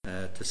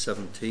to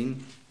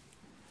 17.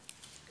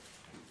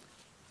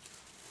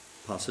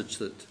 Passage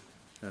that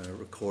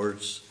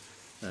records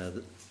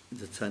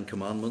the Ten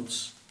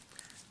Commandments,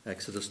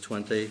 Exodus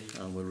 20,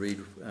 and we'll read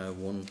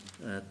 1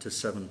 to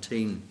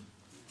 17.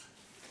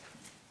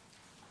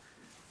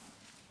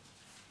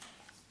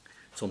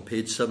 It's on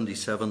page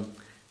 77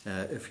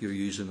 if you're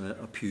using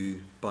a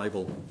Pew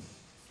Bible.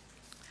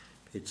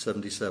 Page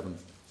 77,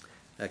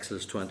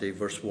 Exodus 20,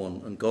 verse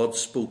 1. And God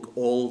spoke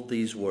all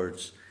these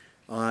words,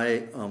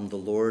 I am the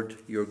Lord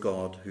your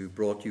God, who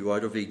brought you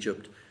out of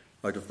Egypt,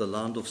 out of the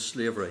land of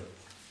slavery.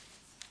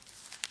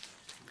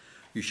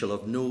 You shall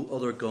have no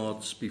other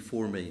gods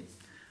before me.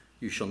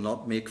 You shall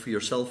not make for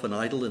yourself an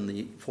idol in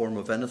the form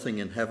of anything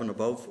in heaven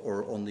above,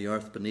 or on the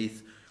earth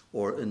beneath,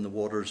 or in the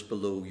waters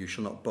below. You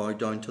shall not bow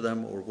down to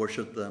them or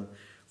worship them,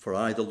 for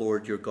I, the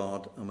Lord your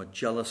God, am a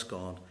jealous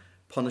God,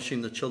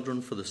 punishing the children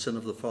for the sin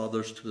of the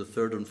fathers to the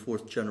third and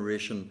fourth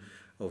generation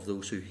of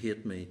those who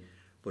hate me,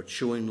 but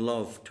showing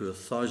love to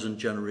 1,000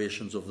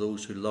 generations of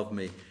those who love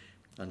me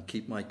and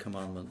keep my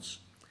commandments.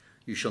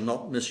 You shall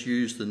not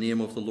misuse the name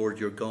of the Lord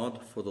your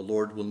God, for the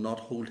Lord will not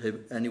hold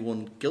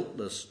anyone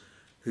guiltless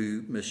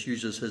who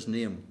misuses his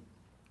name.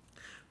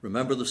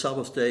 Remember the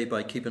Sabbath day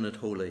by keeping it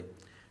holy.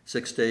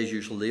 6 days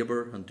you shall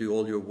labour and do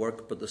all your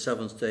work, but the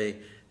seventh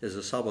day is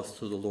a Sabbath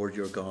to the Lord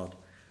your God.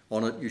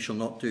 On it you shall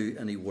not do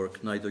any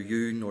work, neither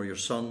you nor your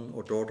son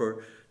or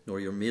daughter,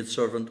 nor your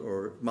maidservant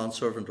or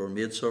manservant or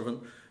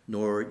maidservant,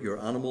 nor your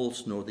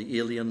animals, nor the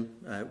alien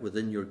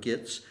within your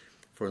gates.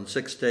 For in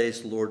 6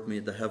 days the Lord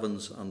made the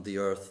heavens and the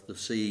earth, the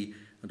sea,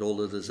 and all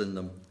that is in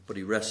them. But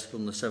he rested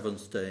on the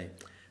seventh day.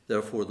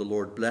 Therefore the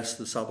Lord blessed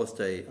the Sabbath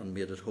day and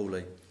made it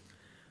holy.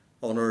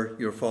 Honour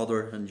your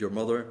father and your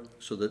mother,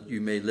 so that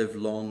you may live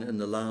long in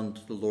the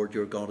land the Lord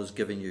your God is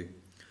giving you.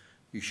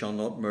 You shall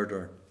not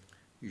murder.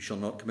 You shall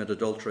not commit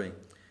adultery.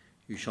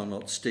 You shall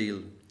not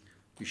steal.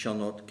 You shall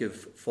not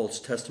give false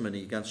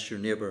testimony against your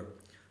neighbour.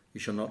 You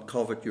shall not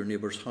covet your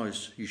neighbour's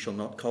house. You shall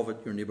not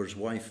covet your neighbour's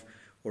wife,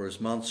 or his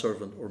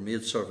manservant or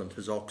maidservant,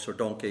 his ox or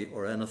donkey,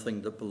 or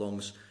anything that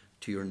belongs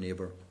to your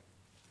neighbour.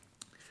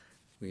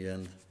 We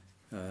end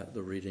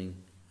the reading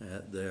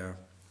there.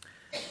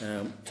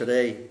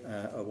 Today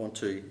I want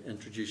to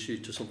introduce you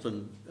to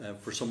something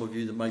for some of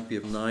you that might be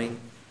of 9.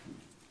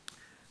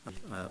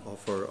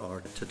 Offer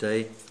our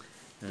today.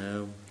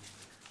 I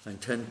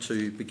intend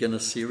to begin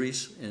a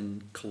series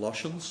in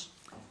Colossians,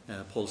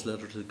 Paul's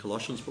letter to the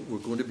Colossians, but we're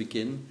going to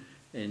begin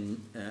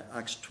in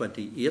Acts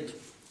 28.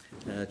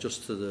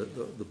 Just to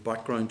the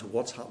background to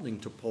what's happening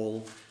to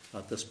Paul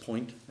at this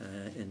point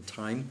in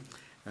time.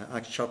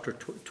 Acts chapter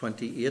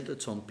 28,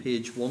 it's on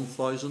page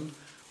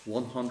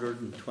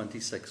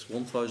 1126.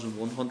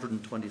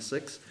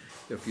 1126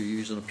 if you're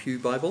using a Pew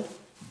Bible.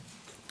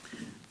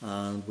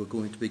 And we're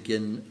going to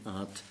begin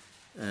at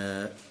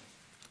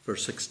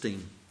verse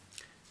 16.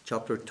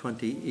 Chapter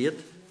 28,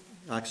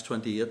 Acts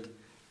 28,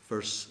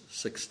 verse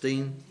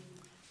 16,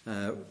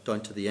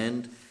 down to the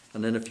end.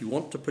 And then if you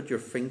want to put your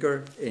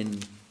finger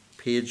in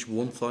page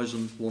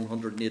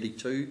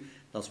 1182,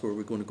 that's where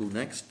we're going to go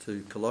next,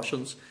 to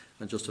Colossians,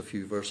 and just a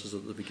few verses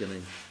at the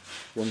beginning.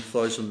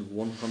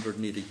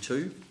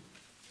 1182.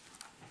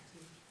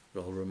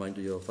 I'll remind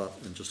you of that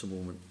in just a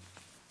moment.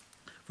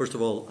 First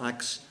of all,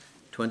 Acts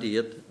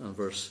 28 and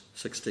verse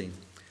 16.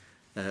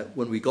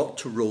 When we got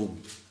to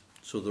Rome,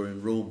 so they're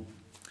in Rome,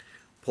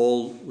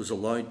 Paul was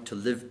allowed to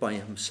live by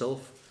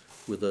himself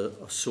with a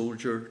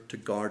soldier to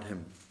guard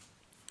him.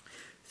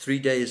 3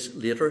 days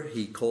later,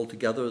 he called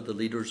together the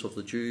leaders of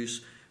the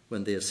Jews.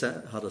 When they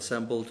had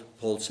assembled,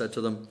 Paul said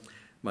to them,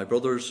 My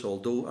brothers,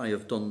 although I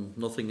have done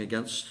nothing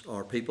against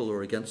our people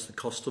or against the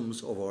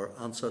customs of our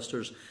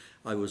ancestors,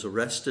 I was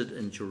arrested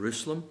in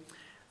Jerusalem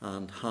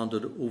and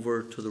handed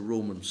over to the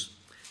Romans.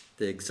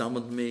 They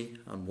examined me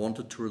and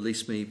wanted to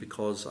release me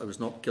because I was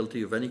not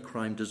guilty of any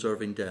crime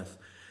deserving death.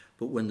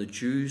 But when the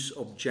Jews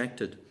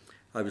objected,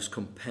 I was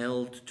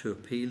compelled to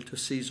appeal to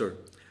Caesar.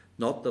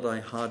 Not that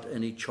I had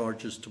any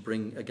charges to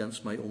bring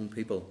against my own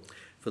people.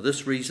 For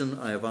this reason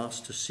I have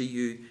asked to see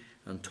you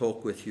and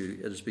talk with you.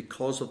 It is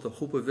because of the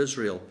hope of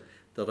Israel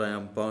that I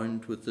am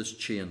bound with this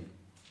chain.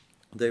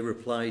 They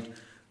replied,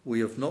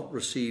 We have not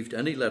received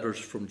any letters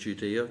from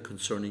Judea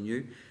concerning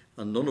you,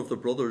 and none of the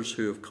brothers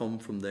who have come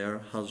from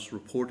there has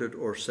reported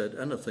or said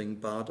anything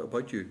bad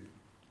about you.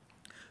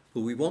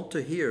 But we want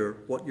to hear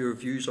what your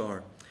views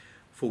are,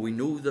 for we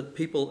know that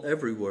people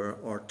everywhere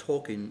are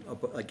talking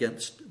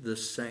against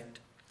this sect.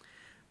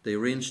 They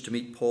arranged to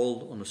meet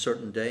Paul on a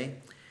certain day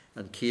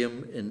and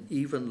came in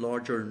even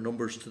larger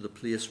numbers to the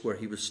place where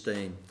he was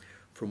staying.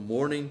 From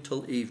morning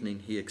till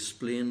evening he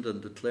explained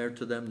and declared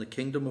to them the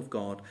kingdom of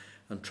God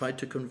and tried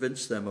to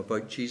convince them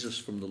about Jesus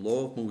from the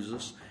law of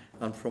Moses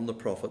and from the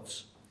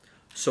prophets.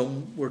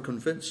 Some were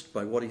convinced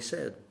by what he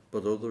said,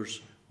 but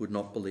others would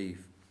not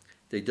believe.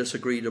 They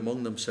disagreed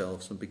among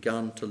themselves and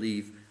began to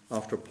leave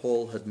after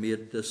Paul had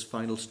made this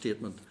final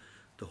statement.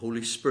 The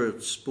Holy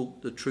Spirit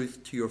spoke the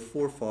truth to your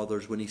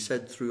forefathers when he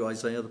said through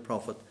Isaiah the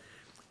prophet,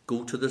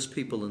 Go to this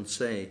people and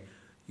say,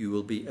 You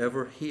will be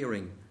ever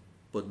hearing,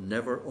 but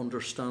never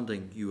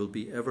understanding. You will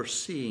be ever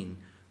seeing,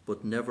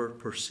 but never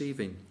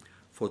perceiving.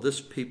 For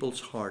this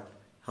people's heart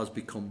has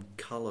become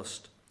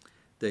calloused.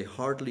 They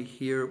hardly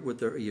hear with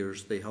their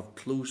ears. They have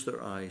closed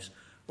their eyes.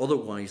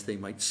 Otherwise they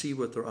might see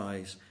with their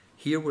eyes,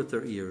 hear with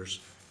their ears,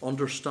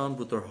 understand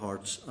with their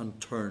hearts,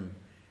 and turn,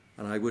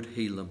 and I would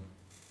heal them.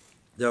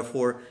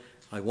 Therefore,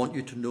 I want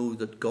you to know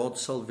that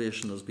God's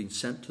salvation has been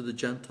sent to the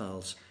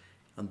Gentiles,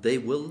 and they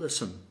will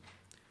listen.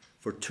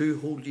 For 2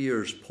 whole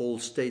years Paul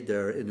stayed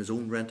there in his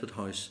own rented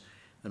house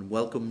and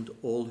welcomed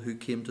all who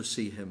came to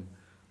see him.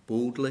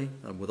 Boldly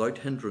and without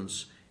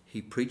hindrance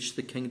he preached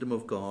the kingdom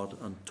of God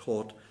and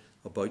taught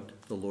about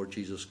the Lord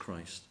Jesus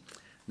Christ.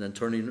 And then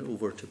turning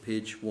over to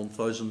page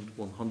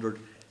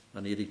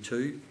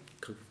 1182,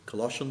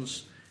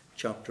 Colossians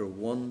chapter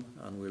 1,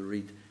 and we'll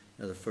read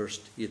the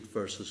first 8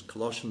 verses.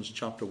 Colossians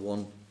chapter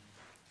 1,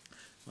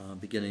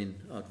 beginning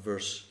at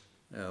verse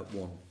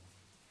 1.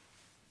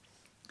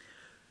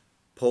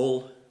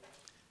 Paul,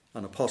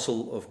 an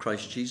apostle of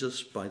Christ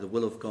Jesus by the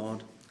will of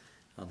God,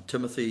 and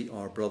Timothy,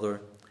 our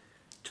brother,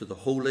 to the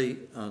holy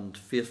and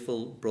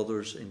faithful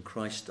brothers in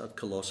Christ at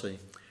Colossae,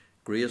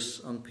 grace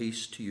and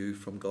peace to you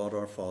from God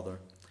our Father.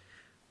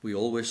 We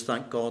always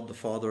thank God, the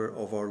Father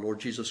of our Lord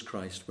Jesus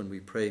Christ, when we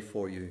pray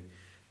for you,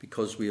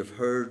 because we have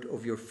heard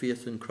of your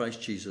faith in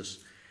Christ Jesus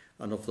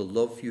and of the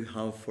love you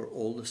have for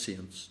all the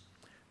saints,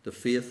 the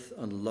faith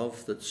and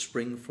love that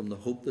spring from the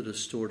hope that is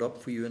stored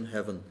up for you in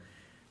heaven,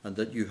 and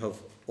that you have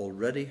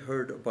already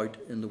heard about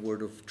in the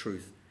word of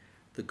truth,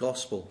 the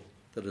gospel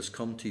that has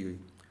come to you.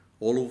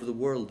 All over the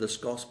world this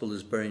gospel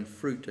is bearing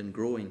fruit and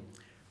growing,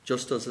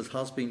 just as it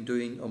has been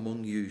doing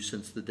among you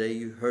since the day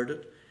you heard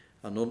it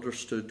and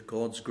understood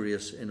God's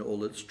grace in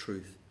all its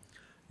truth.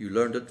 You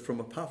learned it from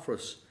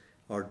Epaphras,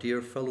 our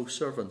dear fellow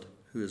servant,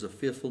 who is a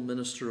faithful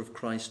minister of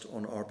Christ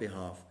on our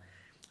behalf,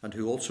 and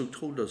who also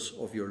told us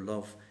of your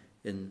love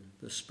in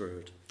the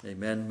Spirit.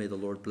 Amen. May the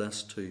Lord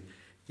bless to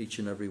each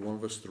and every one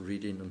of us the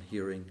reading and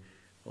hearing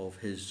of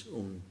his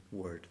own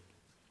word.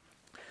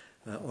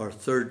 Our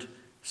third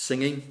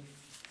singing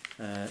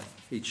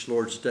each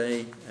Lord's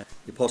Day.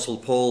 The Apostle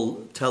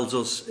Paul tells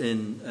us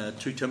in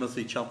 2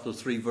 Timothy chapter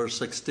 3 verse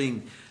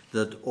 16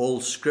 that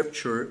all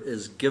scripture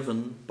is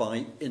given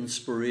by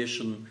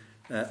inspiration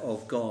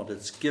of God.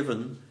 It's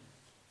given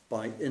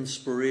by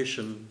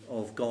inspiration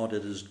of God.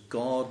 It is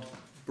God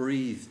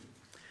breathed.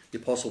 The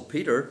Apostle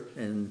Peter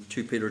in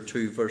 2 Peter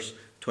 2 verse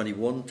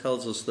 21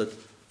 tells us that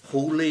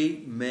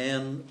holy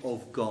men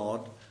of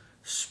God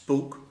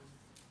spoke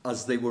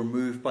as they were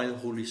moved by the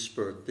Holy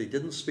Spirit. They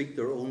didn't speak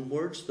their own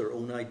words, their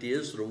own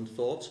ideas, their own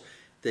thoughts.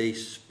 They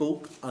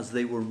spoke as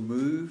they were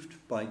moved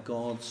by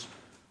God's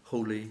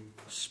Holy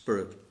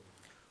Spirit.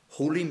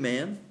 Holy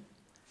men,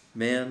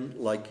 men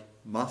like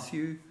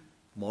Matthew,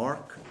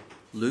 Mark,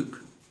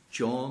 Luke,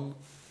 John,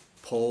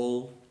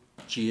 Paul,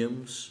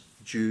 James,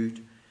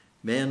 Jude,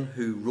 men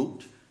who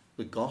wrote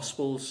the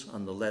Gospels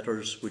and the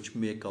letters which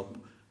make up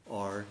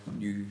our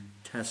New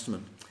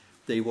Testament.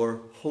 They were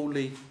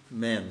holy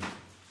men.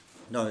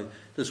 Now,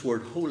 this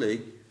word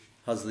holy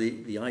has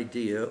the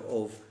idea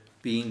of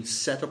being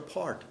set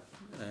apart.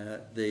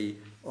 They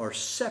are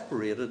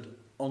separated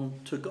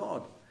unto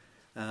God.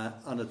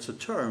 And it's a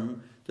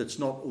term that's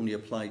not only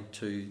applied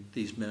to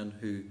these men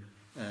who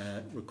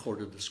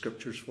recorded the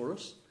scriptures for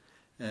us.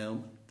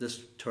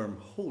 This term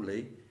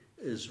holy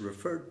is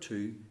referred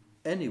to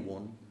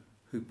anyone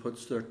who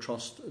puts their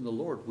trust in the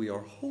Lord. We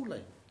are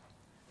holy.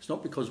 It's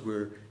not because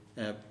we're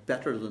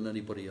better than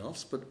anybody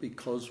else, but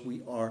because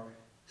we are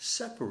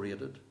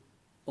separated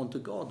unto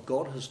God.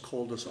 God has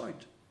called us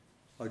out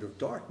of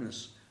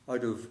darkness,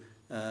 out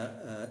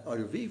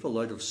of evil,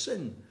 out of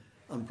sin,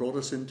 and brought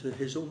us into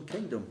his own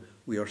kingdom.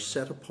 We are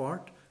set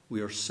apart.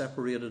 We are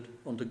separated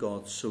unto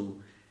God. So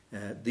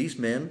these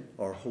men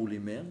are holy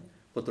men,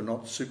 but they're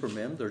not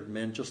supermen. They're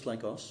men just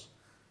like us,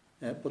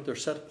 but they're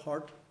set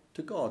apart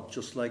to God,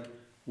 just like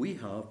we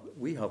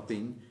have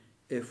been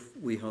if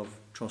we have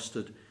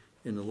trusted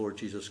in the Lord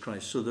Jesus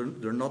Christ. So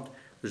they're not.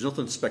 There's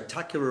nothing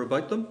spectacular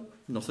about them,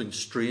 nothing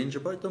strange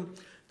about them.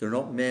 They're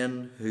not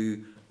men who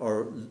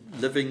are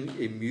living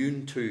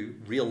immune to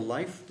real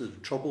life, the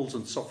troubles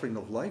and suffering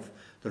of life.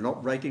 They're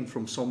not writing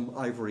from some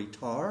ivory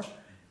tower.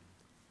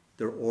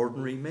 They're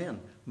ordinary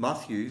men.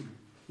 Matthew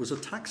was a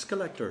tax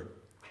collector,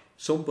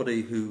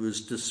 somebody who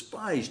was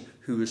despised,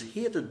 who was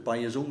hated by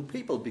his own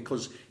people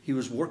because he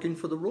was working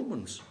for the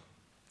Romans.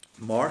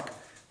 Mark,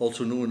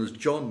 also known as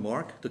John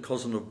Mark, the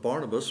cousin of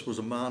Barnabas, was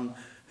a man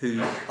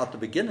who at the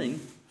beginning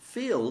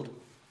failed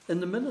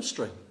in the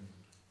ministry.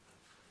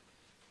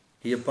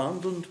 He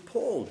abandoned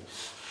Paul.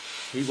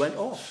 He went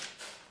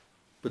off.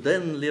 But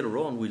then later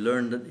on we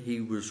learned that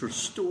he was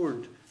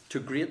restored to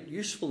great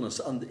usefulness.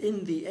 And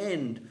in the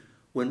end,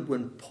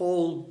 when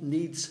Paul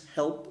needs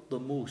help the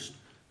most,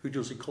 who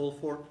does he call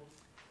for?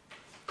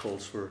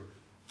 Calls for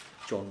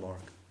John Mark.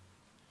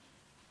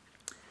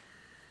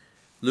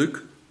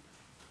 Luke,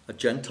 a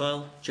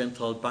Gentile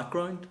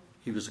background.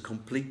 He was a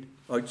complete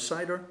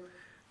outsider.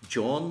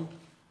 John,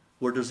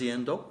 where does he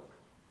end up?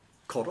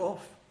 Cut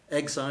off,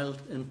 exiled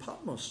in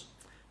Patmos.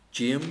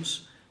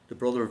 James, the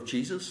brother of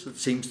Jesus. It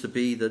seems to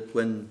be that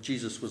when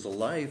Jesus was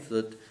alive,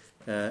 that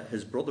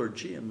his brother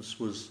James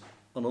was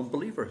an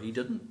unbeliever. He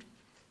didn't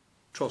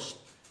trust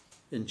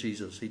in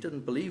Jesus. He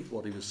didn't believe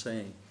what he was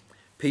saying.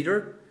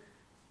 Peter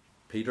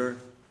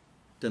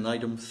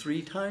denied him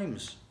 3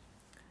 times.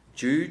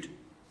 Jude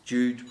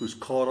was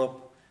caught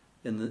up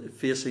in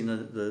facing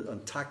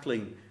and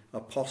tackling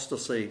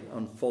apostasy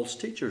and false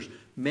teachers.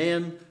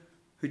 Men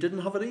who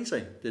didn't have it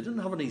easy. They didn't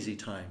have an easy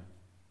time.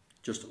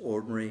 Just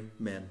ordinary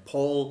men.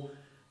 Paul,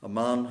 a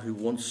man who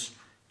once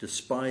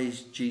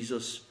despised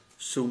Jesus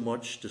so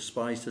much,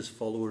 despised his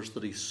followers,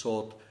 that he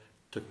sought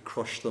to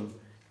crush them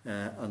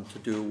and to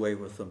do away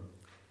with them.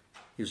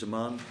 He was a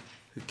man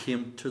who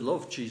came to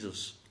love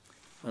Jesus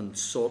and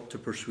sought to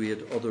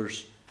persuade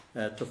others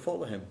to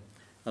follow him.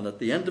 And at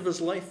the end of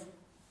his life,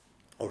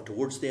 or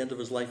towards the end of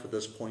his life at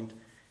this point,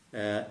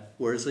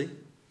 where is he?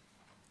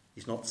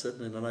 He's not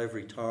sitting in an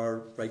ivory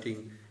tower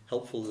writing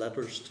helpful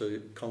letters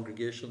to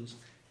congregations.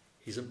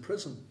 He's in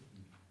prison.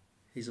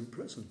 He's in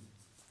prison.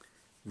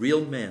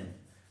 Real men,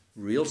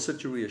 real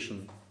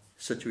situations,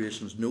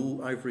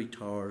 no ivory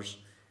towers.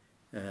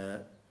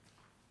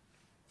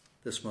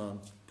 This man,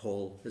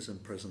 Paul, is in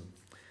prison.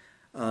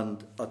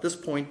 And at this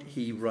point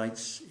he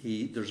writes,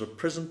 there's a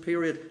prison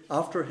period.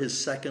 After his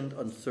 2nd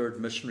and 3rd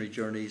missionary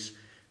journeys,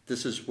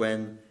 this is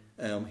when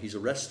he's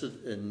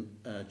arrested in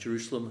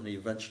Jerusalem, and he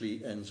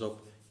eventually ends up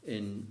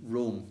in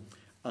Rome.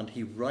 And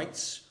he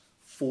writes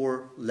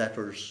 4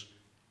 letters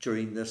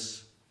during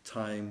this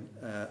time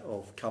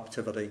of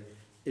captivity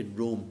in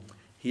Rome.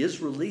 He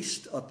is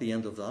released at the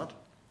end of that.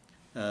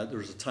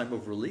 There's a time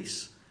of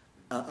release,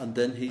 and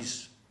then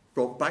he's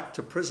brought back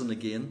to prison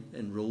again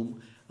in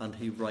Rome, and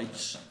he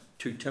writes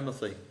to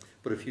Timothy.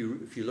 But if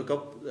you look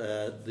up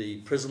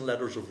the prison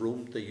letters of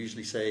Rome, they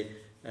usually say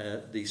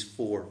these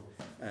 4,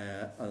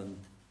 and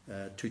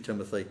to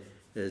Timothy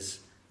is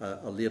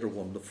a later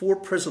one. The 4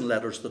 prison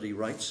letters that he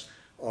writes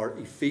are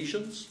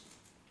Ephesians,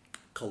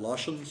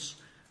 Colossians,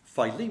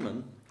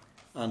 Philemon,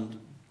 and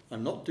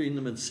I'm not doing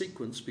them in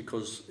sequence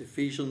because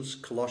Ephesians,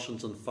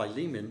 Colossians and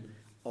Philemon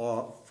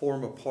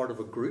form a part of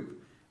a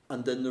group,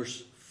 and then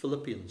there's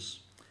Philippians.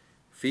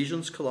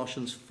 Ephesians,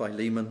 Colossians,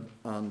 Philemon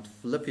and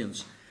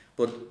Philippians.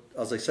 But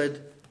as I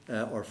said,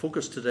 our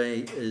focus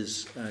today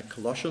is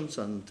Colossians,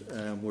 and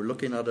we're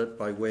looking at it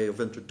by way of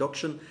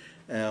introduction.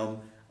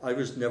 I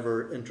was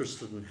never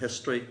interested in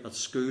history at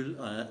school.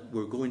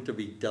 We're going to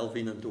be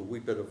delving into a wee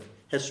bit of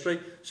history,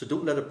 so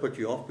don't let it put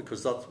you off,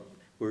 because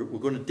we're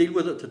going to deal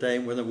with it today,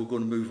 and then we're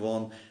going to move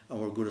on, and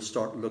we're going to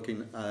start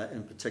looking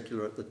in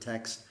particular at the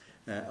text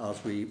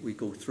as we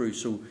go through.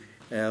 So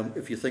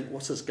if you think,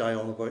 what's this guy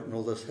on about, and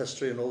all this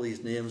history and all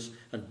these names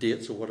and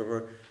dates or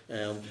whatever,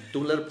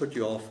 don't let it put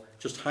you off.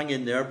 Just hang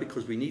in there,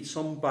 because we need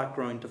some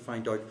background to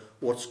find out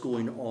what's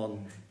going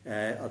on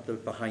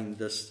behind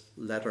this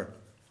letter.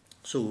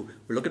 So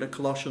we're looking at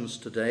Colossians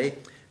today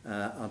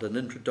and an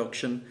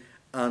introduction.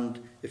 And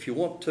if you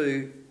want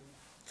to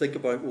think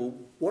about, well,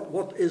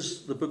 what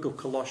is the book of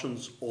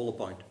Colossians all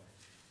about?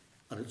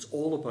 And it's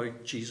all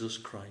about Jesus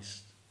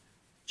Christ.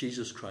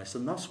 Jesus Christ.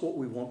 And that's what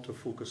we want to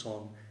focus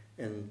on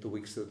in the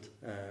weeks that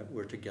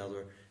we're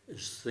together,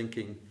 is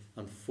thinking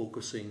and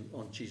focusing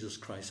on Jesus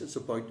Christ. It's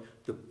about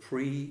the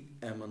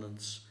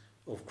preeminence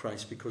of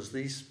Christ, because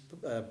these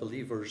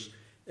believers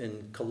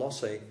in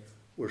Colossae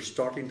were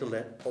starting to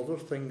let other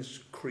things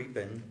creep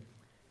in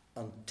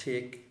and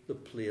take the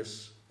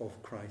place of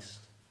Christ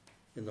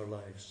in their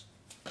lives.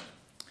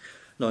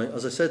 Now,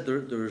 as I said,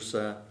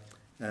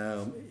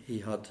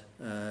 he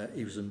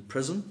was in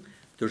prison.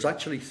 There's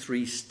actually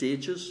 3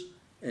 stages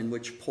in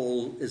which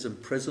Paul is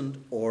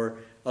imprisoned, or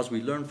as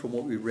we learn from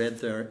what we read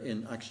there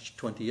in Acts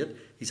 28,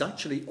 he's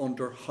actually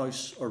under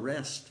house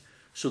arrest.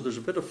 So there's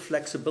a bit of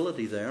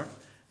flexibility there,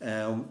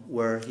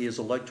 where he is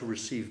allowed to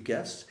receive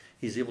guests.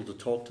 He's able to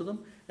talk to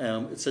them.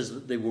 It says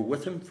that they were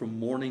with him from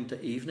morning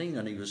to evening,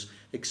 and he was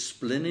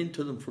explaining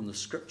to them from the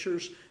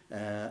scriptures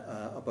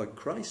about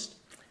Christ.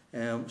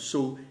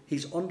 So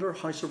he's under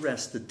house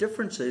arrest. The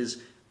difference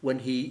is when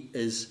he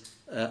is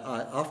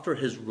after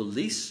his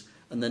release,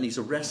 and then he's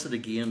arrested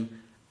again,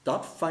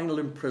 that final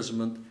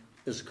imprisonment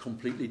is a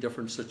completely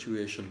different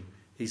situation.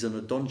 He's in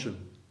a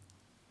dungeon.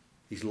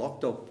 He's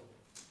locked up.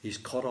 He's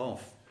cut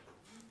off.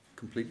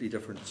 Completely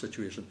different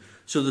situation.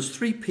 So there's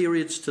 3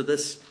 periods to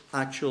this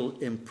actual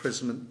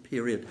imprisonment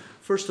period.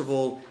 First of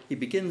all, he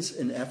begins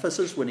in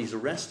Ephesus when he's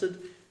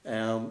arrested.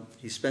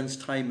 He spends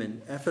time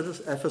in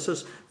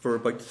Ephesus for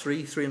about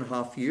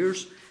 3.5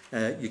 years.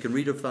 You can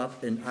read of that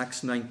in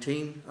Acts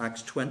 19,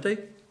 Acts 20.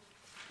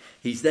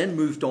 He's then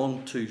moved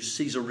on to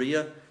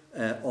Caesarea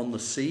on the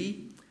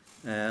sea,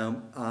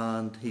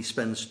 and he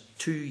spends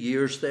 2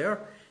 years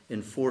there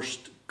in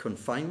forced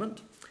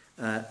confinement.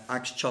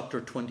 Acts chapter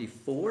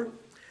 24.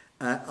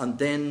 And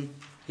then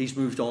he's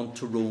moved on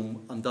to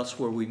Rome, and that's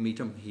where we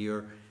meet him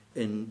here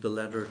in the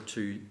letter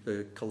to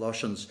the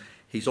Colossians.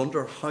 He's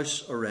under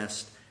house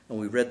arrest, and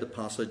we read the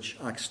passage,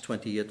 Acts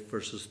 28,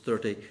 verses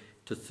 30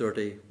 to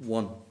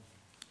 31.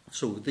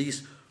 So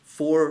these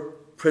 4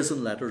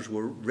 prison letters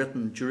were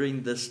written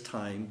during this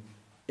time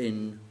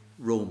in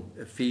Rome.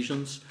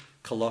 Ephesians,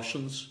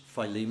 Colossians,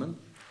 Philemon,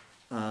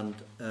 and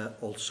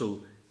also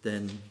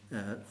then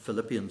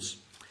Philippians.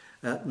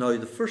 Now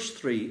the first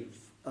three,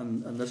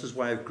 and this is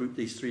why I've grouped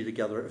these three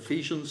together,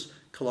 Ephesians,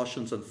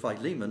 Colossians and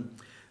Philemon,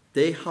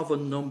 they have a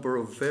number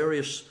of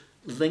various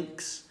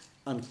links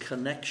and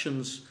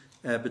connections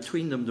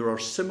between them. There are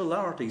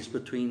similarities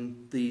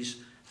between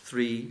these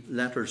three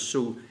letters.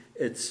 So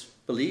it's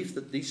believed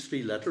that these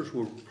three letters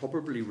were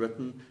probably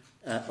written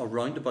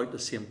around about the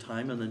same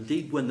time, and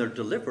indeed when they're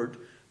delivered,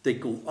 they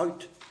go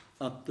out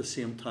at the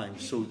same time.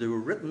 So they were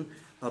written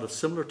at a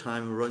similar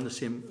time, around the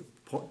same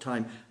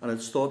time, and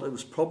it's thought it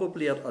was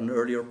probably at an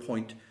earlier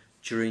point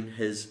during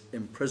his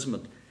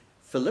imprisonment.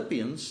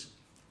 Philippians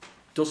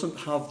doesn't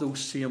have those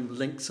same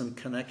links and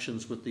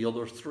connections with the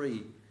other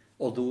three,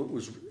 although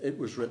it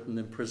was written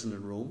in prison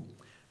in Rome,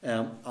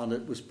 and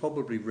it was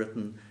probably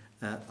written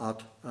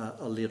at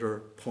a later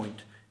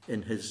point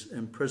in his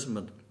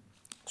imprisonment.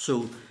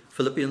 So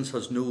Philippians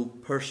has no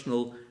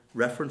personal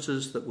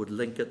references that would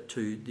link it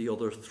to the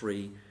other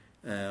three,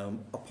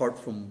 apart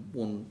from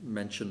one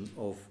mention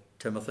of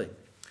Timothy.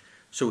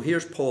 So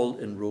here's Paul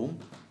in Rome.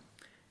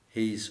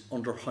 He's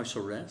under house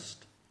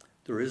arrest.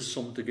 There is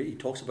some degree, he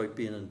talks about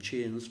being in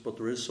chains, but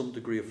there is some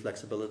degree of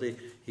flexibility.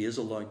 He is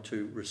allowed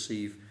to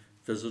receive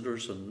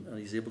visitors and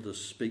he's able to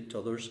speak to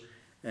others.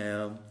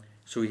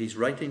 So he's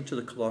writing to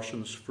the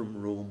Colossians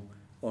from Rome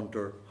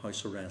under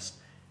house arrest.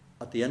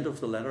 At the end of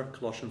the letter,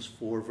 Colossians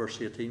 4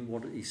 verse 18,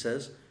 what he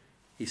says?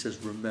 He says,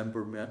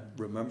 remember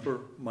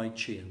my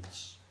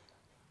chains.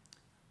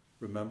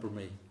 Remember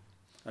me.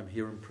 I'm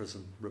here in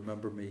prison.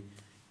 Remember me,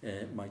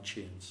 my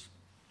chains.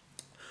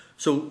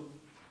 So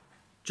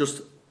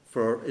just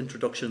for our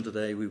introduction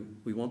today,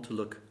 we want to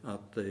look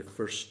at the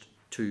first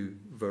two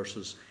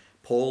verses.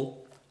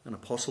 Paul, an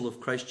apostle of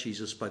Christ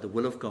Jesus by the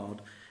will of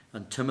God,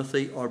 and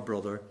Timothy, our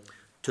brother,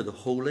 to the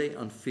holy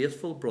and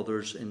faithful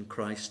brothers in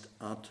Christ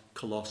at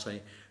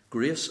Colossae,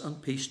 grace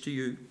and peace to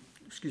you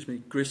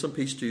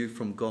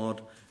from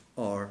God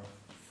our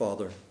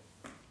Father.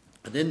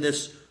 And in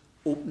this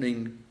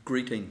opening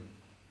greeting,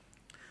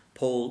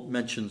 Paul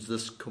mentions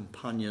this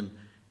companion,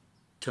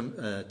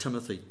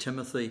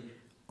 Timothy,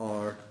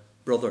 our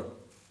brother.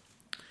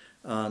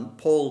 And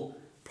Paul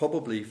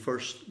probably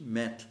first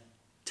met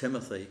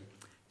Timothy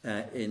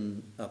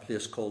in a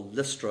place called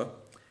Lystra,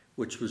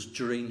 which was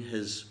during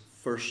his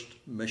first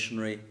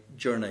missionary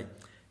journey.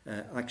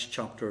 Acts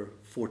chapter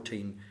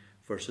 14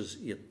 verses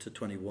 8 to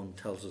 21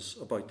 tells us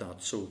about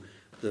that. So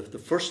the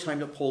first time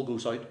that Paul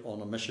goes out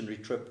on a missionary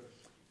trip,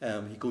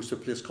 he goes to a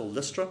place called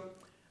Lystra,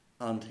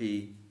 and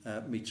he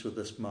meets with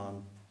this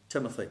man,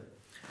 Timothy,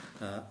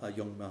 a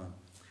young man.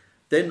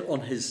 Then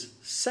on his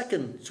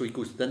second, he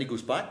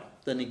goes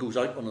back, then he goes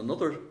out on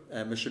another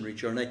missionary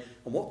journey,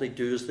 and what they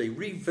do is they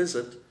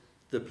revisit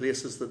the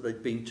places that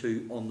they'd been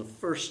to on the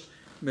first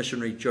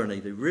missionary journey.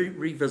 They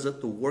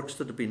revisit the works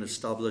that had been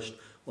established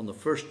on the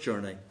first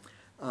journey.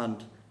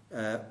 And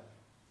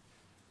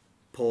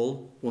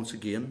Paul, once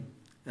again,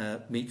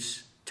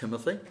 meets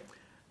Timothy,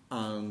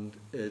 and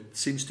it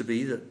seems to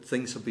be that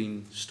things have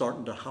been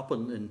starting to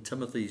happen in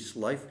Timothy's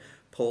life.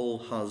 Paul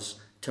has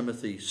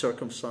Timothy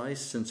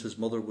circumcised since his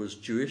mother was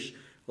Jewish,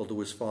 although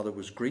his father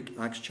was Greek.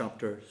 Acts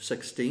chapter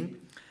 16.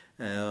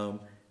 In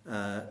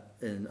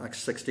Acts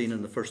 16,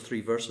 in the first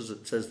three verses,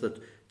 it says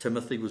that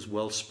Timothy was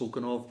well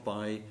spoken of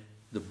by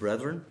the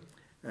brethren.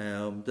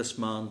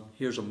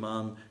 Here's a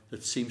man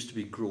that seems to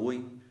be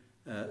growing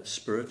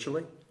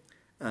spiritually.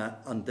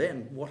 And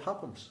then what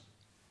happens?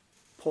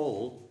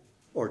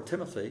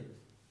 Timothy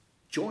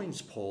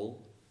joins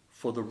Paul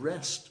for the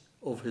rest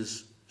of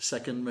his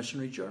second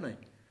missionary journey.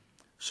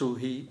 So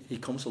he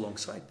comes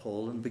alongside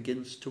Paul and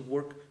begins to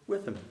work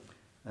with him.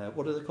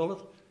 What do they call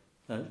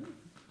it?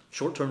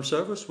 Short-term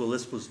service? Well,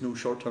 this was no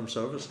short-term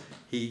service.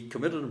 He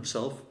committed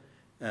himself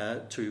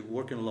to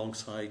working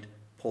alongside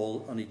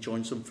Paul, and he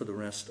joins him for the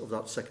rest of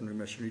that secondary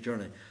missionary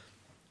journey.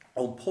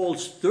 On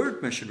Paul's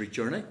third missionary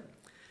journey,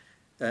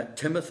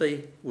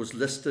 Timothy was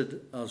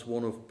listed as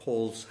one of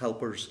Paul's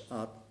helpers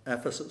at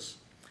Ephesus.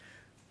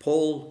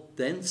 Paul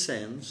then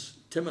sends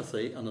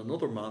Timothy and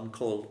another man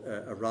called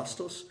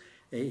Erastus.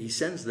 He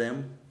sends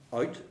them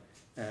out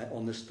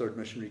on this third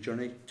missionary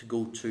journey to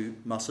go to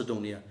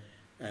Macedonia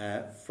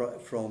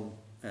from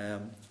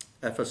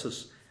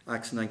Ephesus.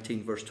 Acts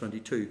 19 verse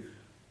 22.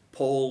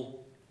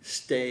 Paul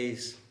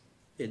stays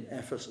in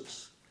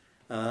Ephesus.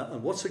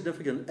 And what's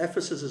significant,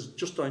 Ephesus is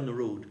just down the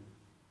road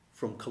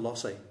from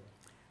Colossae.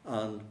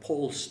 And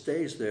Paul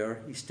stays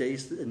there. He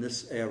stays in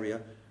this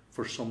area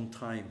for some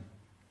time.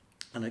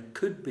 And it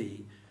could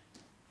be,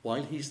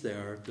 while he's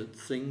there,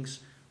 that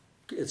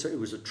it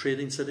was a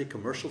trading city,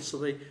 commercial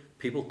city,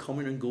 people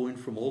coming and going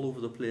from all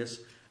over the place,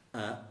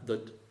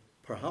 that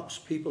perhaps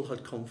people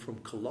had come from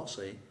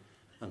Colossae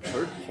and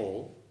heard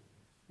Paul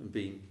and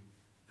been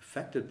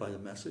affected by the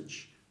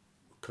message,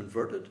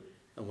 converted,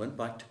 and went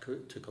back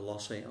to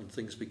Colossae, and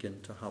things begin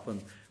to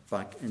happen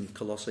back in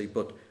Colossae.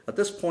 But at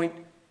this point,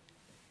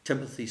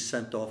 Timothy's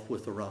sent off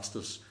with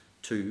Erastus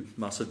to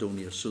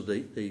Macedonia. So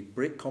they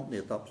break company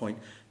at that point.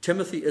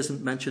 Timothy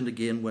isn't mentioned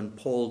again when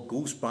Paul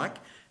goes back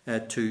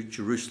to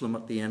Jerusalem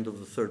at the end of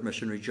the third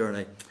missionary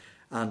journey.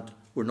 And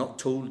we're not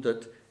told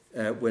that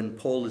when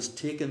Paul is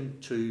taken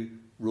to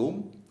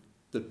Rome,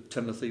 that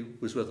Timothy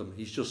was with him.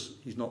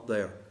 He's not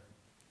there.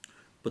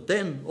 But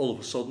then, all of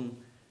a sudden,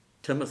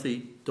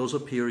 Timothy does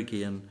appear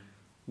again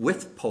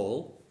with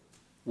Paul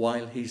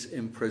while he's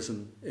in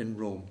prison in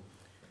Rome.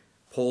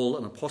 Paul,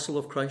 an apostle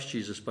of Christ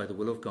Jesus by the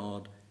will of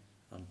God,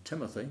 and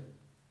Timothy,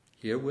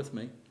 here with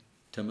me,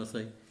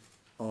 Timothy,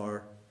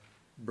 our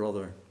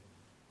brother.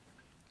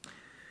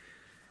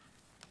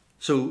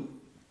 So,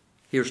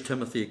 here's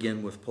Timothy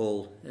again with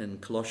Paul in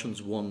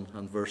Colossians 1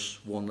 and verse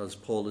 1 as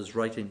Paul is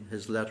writing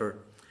his letter.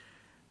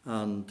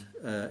 And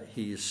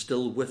he is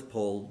still with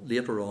Paul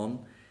later on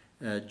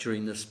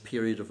during this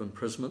period of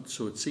imprisonment.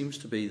 So it seems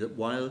to be that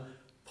while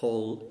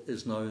Paul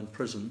is now in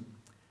prison,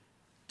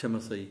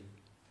 Timothy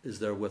is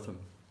there with him.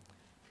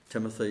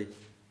 Timothy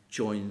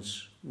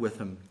joins with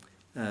him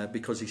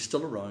because he's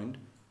still around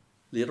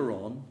later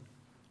on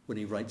when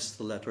he writes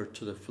the letter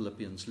to the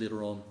Philippians,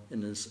 later on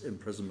in his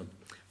imprisonment.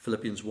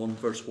 Philippians 1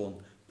 verse 1,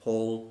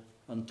 Paul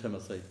and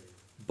Timothy,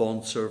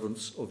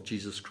 bondservants of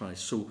Jesus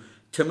Christ. So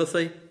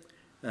Timothy,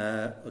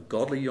 a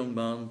godly young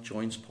man,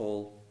 joins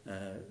Paul,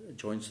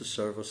 joins the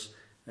service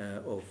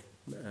of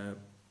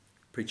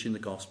preaching the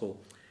gospel,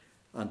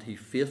 and he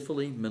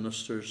faithfully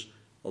ministers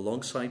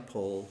alongside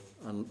Paul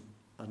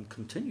and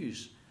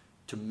continues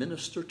to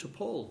minister to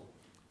Paul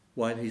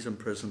while he's in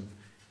prison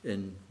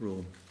in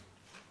Rome.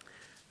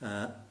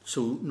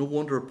 So no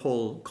wonder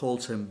Paul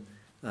calls him,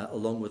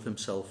 along with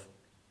himself,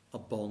 a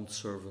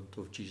bondservant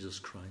of Jesus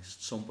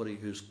Christ, somebody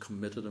who's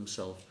committed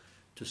himself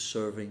to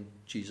serving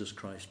Jesus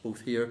Christ. Both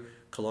here,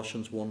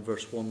 Colossians 1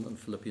 verse 1 and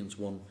Philippians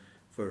 1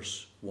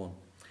 verse 1.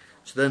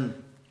 So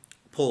then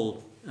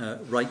Paul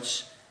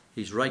writes,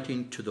 he's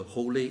writing to the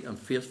holy and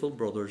faithful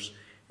brothers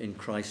in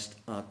Christ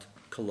at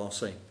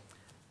Colossae.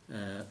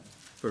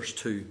 Verse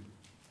 2.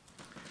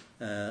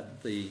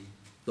 The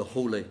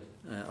holy,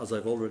 as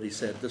I've already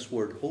said, this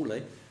word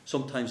holy,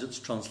 sometimes it's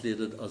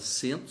translated as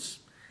saints,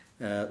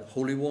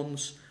 holy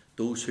ones,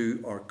 those who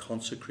are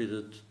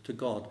consecrated to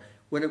God.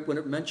 When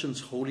it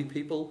mentions holy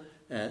people,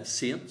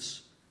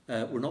 saints,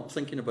 we're not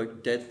thinking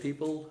about dead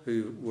people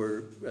who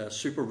were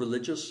super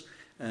religious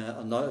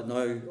and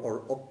now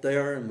are up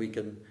there and we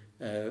can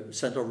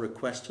send our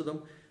request to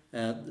them.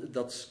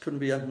 That couldn't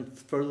be anything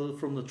further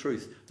from the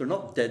truth. They're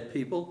not dead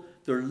people.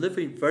 They're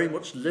living, very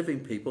much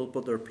living people,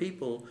 but they're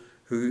people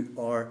who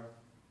are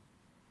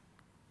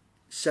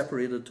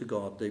separated to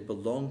God. They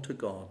belong to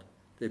God.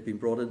 They've been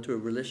brought into a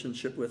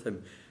relationship with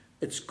Him.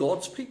 It's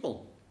God's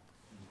people.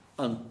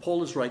 And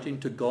Paul is writing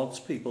to God's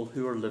people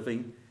who are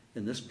living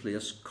in this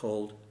place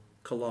called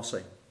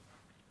Colossae.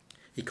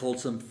 He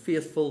calls them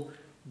faithful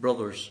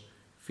brothers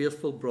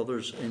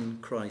in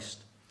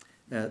Christ.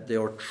 They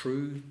are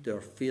true, they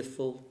are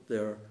faithful, they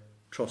are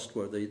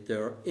trustworthy. They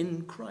are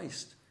in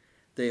Christ.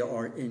 They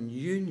are in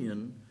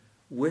union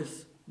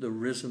with the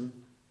risen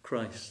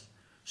Christ.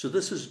 So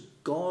this is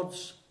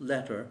God's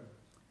letter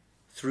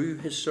through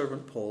his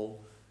servant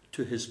Paul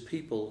to his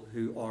people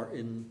who are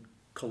in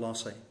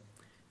Colossae.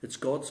 It's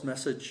God's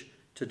message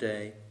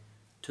today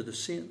to the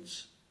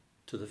saints,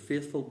 to the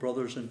faithful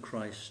brothers in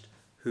Christ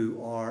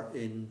who are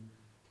in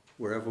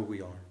wherever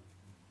we are.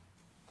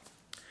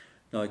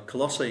 Now,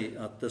 Colossae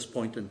at this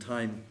point in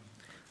time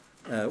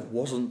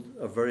wasn't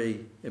a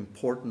very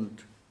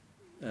important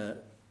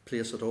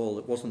place at all.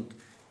 It wasn't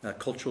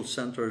cultural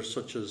centres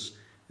such as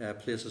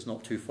places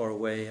not too far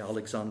away,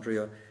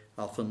 Alexandria,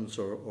 Athens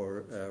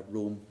or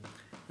Rome.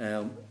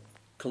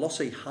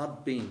 Colossae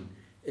had been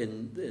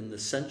in the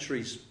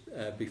centuries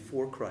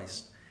before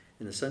Christ.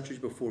 In the centuries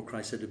before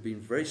Christ, it had been a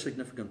very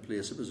significant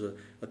place. It was a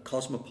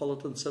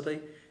cosmopolitan city.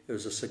 It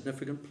was a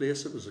significant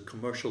place. It was a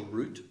commercial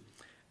route.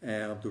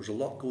 There was a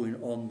lot going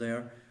on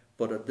there.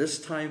 But at this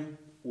time,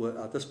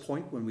 at this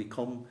point, when we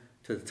come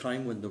to the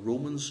time when the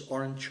Romans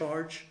are in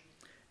charge,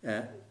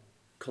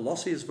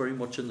 Colossae is very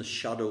much in the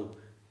shadow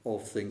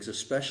of things,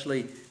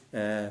 especially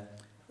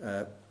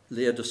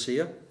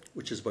Laodicea,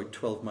 which is about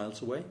 12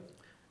 miles away.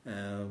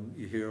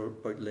 You hear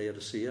about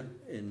Laodicea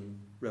in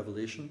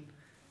Revelation.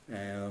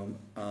 And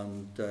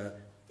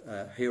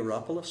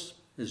Hierapolis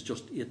is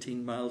just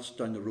 18 miles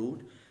down the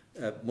road.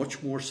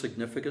 Much more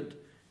significant,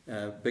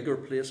 bigger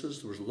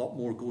places. There was a lot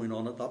more going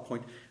on at that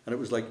point. And it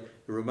was like,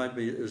 it reminded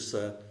me, it was,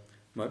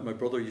 my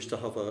brother used to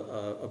have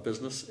a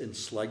business in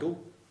Sligo.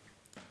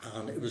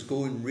 And it was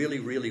going really,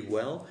 really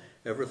well.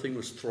 Everything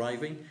was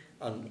thriving.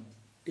 And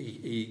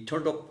he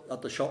turned up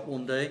at the shop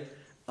one day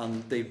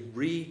and they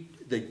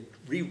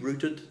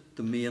rerouted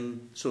the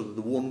main, sort of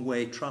the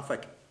one-way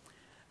traffic.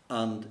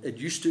 And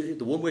the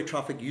one-way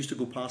traffic used to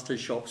go past his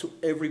shop, so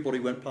everybody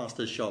went past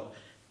his shop.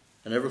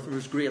 And everything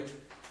was great.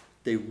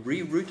 They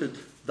rerouted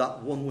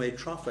that one-way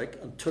traffic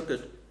and took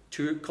it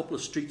to a couple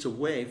of streets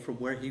away from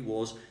where he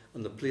was,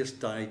 and the place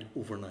died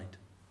overnight.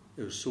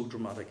 It was so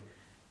dramatic.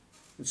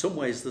 In some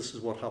ways, this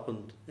is what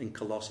happened in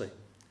Colossae.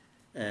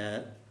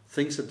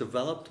 Things had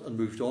developed and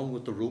moved on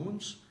with the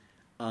Romans,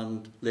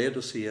 and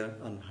Laodicea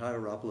and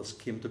Hierapolis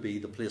came to be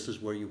the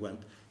places where you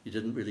went. You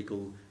didn't really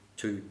go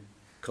to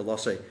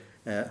Colossae.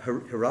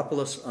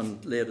 Hierapolis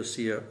and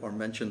Laodicea are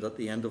mentioned at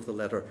the end of the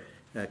letter,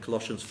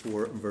 Colossians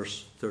 4 and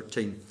verse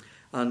 13.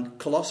 And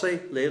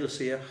Colossae,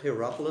 Laodicea,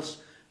 Hierapolis,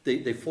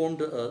 they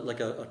formed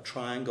a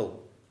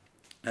triangle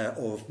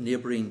of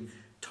neighbouring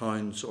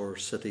towns or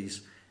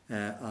cities,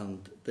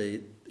 and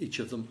each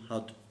of them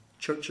had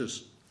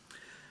churches.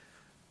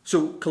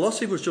 So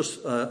Colossae was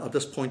just, at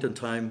this point in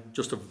time,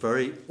 just a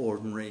very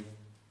ordinary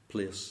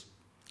place.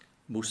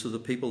 Most of the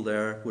people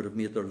there would have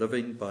made their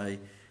living by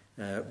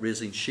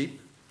raising sheep,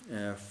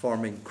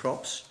 farming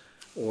crops,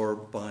 or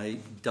by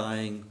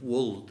dyeing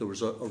wool. There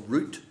was a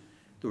root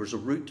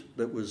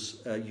that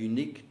was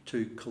unique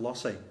to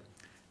Colossae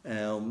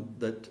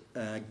that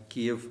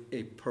gave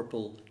a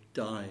purple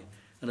dye.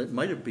 And it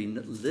might have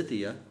been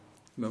Lydia.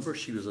 Remember,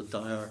 she was a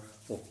dyer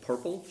of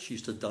purple. She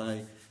used to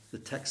dye the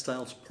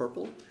textiles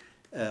purple.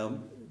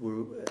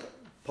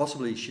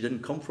 Possibly she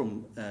didn't come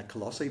from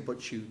Colossae,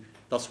 but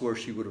that's where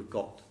she would have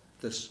got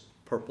this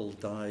purple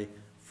dye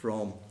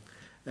from.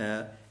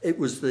 It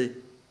was the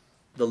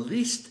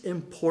least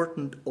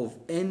important of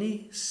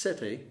any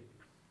city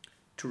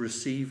to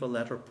receive a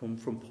letter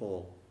from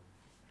Paul.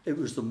 It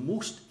was the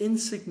most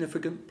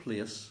insignificant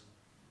place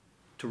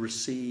to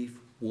receive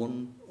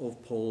one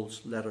of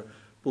Paul's letter.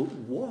 But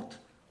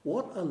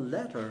what a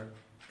letter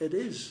it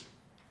is,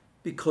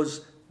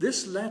 because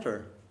this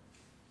letter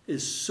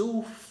is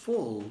so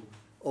full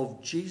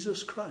of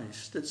Jesus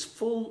Christ. It's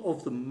full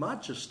of the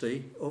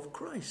majesty of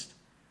Christ.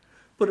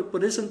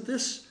 But isn't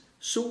this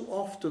so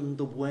often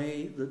the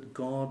way that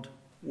God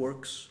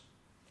works?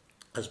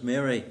 As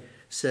Mary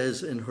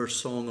says in her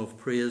song of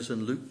praise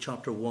in Luke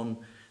chapter 1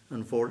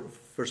 and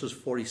verses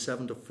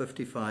 47 to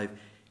 55,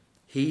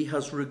 He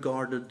has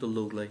regarded the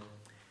lowly.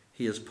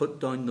 He has put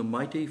down the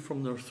mighty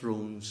from their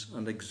thrones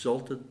and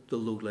exalted the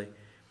lowly.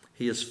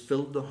 He has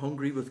filled the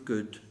hungry with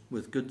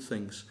good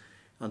things,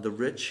 and the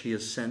rich he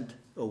has sent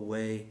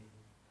away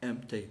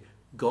empty.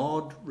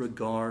 God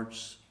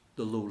regards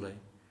the lowly.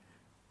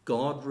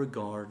 God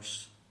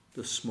regards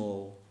the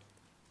small.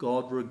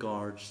 God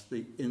regards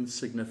the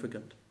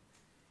insignificant.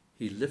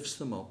 He lifts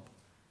them up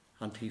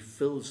and he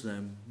fills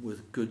them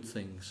with good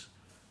things.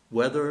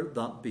 Whether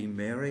that be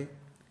Mary,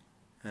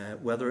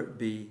 whether it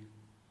be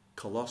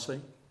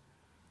Colossae,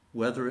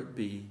 whether it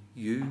be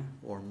you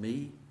or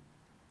me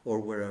or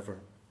wherever.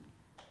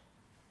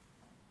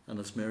 And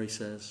as Mary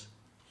says,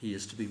 He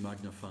is to be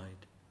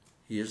magnified.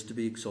 He is to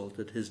be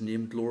exalted, His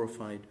name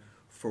glorified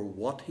for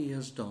what He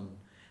has done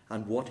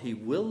and what He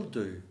will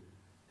do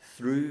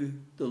through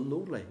the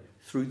lowly,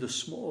 through the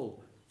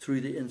small, through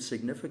the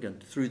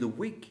insignificant, through the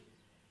weak,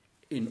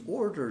 in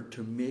order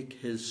to make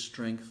His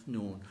strength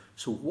known.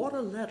 So what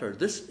a letter,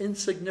 this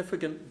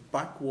insignificant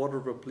backwater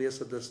of a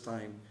place at this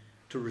time,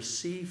 to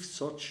receive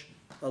such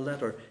a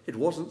letter. It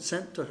wasn't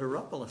sent to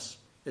Hierapolis.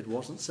 It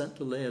wasn't sent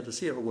to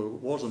Laodicea. Well, it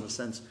was in a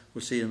sense,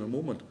 we'll see in a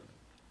moment.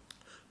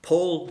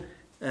 Paul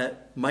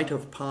might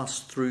have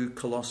passed through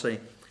Colossae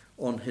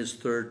on his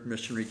third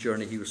missionary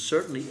journey. He was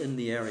certainly in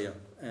the area.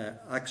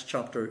 Acts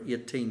chapter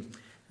 18,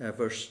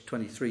 verse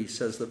 23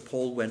 says that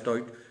Paul went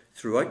out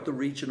throughout the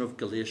region of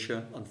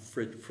Galatia and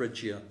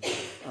Phrygia.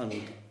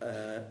 And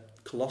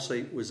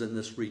Colossae was in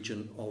this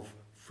region of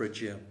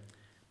Phrygia.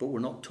 But we're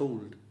not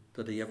told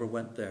that he ever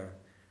went there.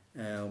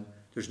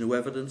 There's no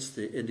evidence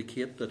to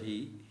indicate that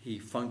he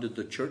founded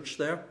the church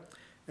there.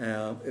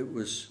 It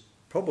was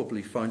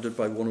probably founded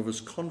by one of his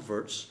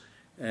converts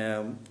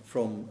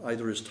from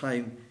either his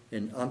time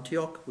in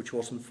Antioch, which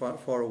wasn't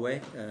far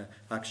away,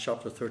 Acts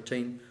chapter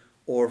 13,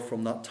 or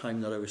from that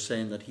time that I was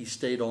saying that he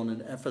stayed on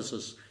in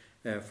Ephesus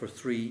for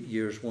 3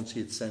 years once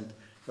he had sent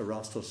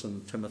Erastus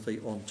and Timothy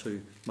on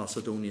to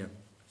Macedonia.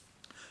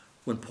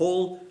 When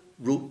Paul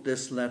wrote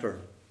this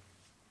letter,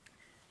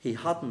 he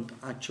hadn't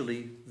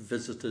actually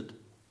visited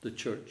the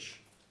church.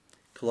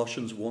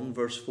 Colossians 1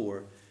 verse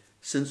 4,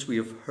 since we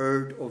have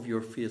heard of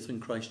your faith in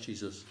Christ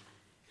Jesus.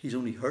 He's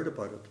only heard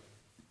about it.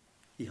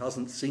 He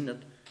hasn't seen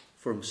it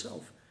for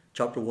himself.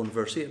 Chapter 1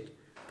 verse 8,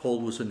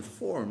 Paul was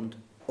informed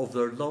of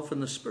their love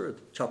in the Spirit.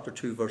 Chapter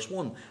 2 verse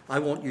 1, I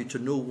want you to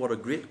know what a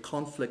great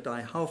conflict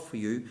I have for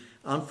you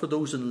and for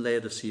those in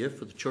Laodicea,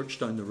 for the church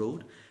down the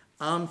road,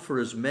 and for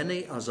as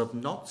many as have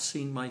not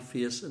seen my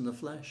face in the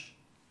flesh.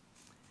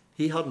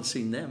 He hadn't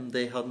seen them,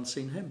 they hadn't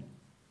seen him.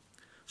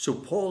 So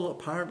Paul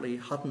apparently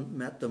hadn't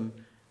met them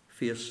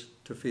face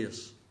to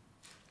face.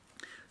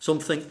 Some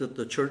think that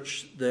the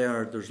church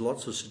there's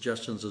lots of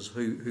suggestions as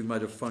who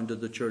might have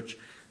founded the church.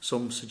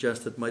 Some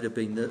suggest it might have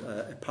been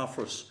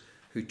Epaphras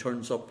who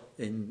turns up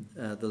in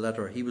the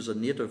letter. He was a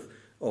native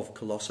of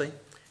Colossae.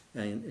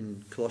 And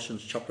in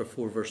Colossians chapter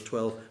 4 verse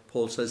 12,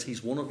 Paul says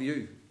he's one of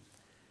you.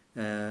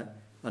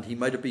 And he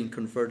might have been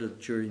converted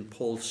during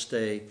Paul's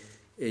stay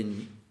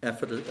in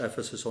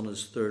Ephesus on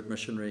his third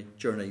missionary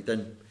journey.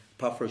 Then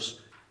Epaphras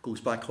goes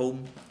back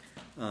home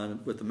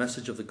and with the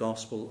message of the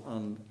gospel,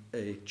 and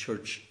a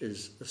church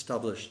is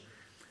established.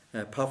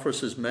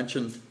 Epaphras is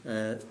mentioned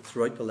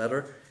throughout the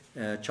letter,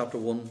 chapter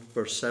 1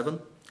 verse 7,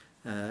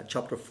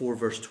 chapter 4,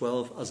 verse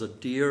 12, as a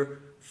dear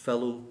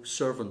fellow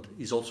servant.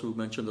 He's also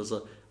mentioned as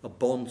a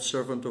bond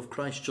servant of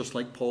Christ, just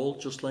like Paul,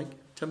 just like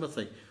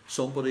Timothy,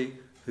 somebody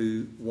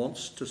who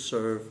wants to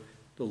serve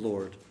the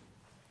Lord.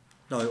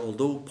 Now,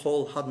 although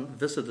Paul hadn't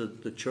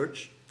visited the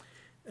church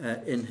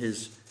in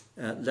his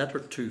letter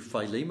to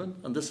Philemon,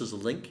 and this is a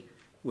link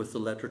with the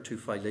letter to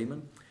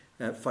Philemon,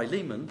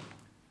 Philemon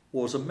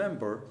was a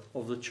member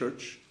of the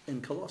church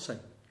in Colossae.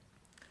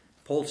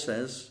 Paul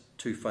says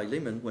to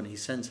Philemon, when he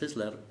sends his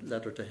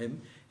letter to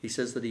him, he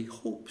says that he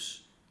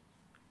hopes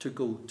to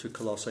go to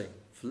Colossae.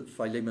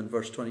 Philemon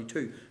verse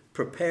 22,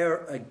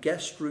 prepare a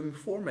guest room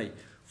for me,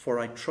 for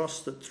I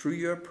trust that through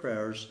your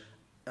prayers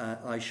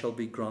I shall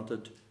be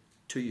granted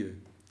to you.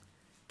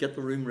 Get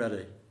the room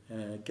ready,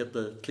 get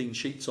the clean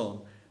sheets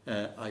on.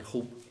 I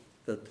hope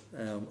that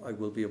I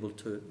will be able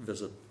to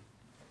visit.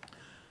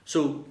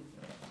 So,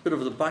 a bit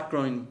of the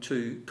background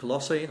to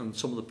Colossae and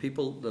some of the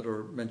people that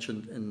are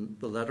mentioned in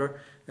the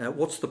letter.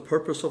 What's the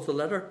purpose of the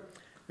letter?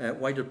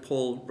 Why did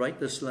Paul write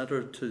this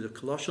letter to the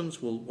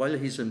Colossians? Well, while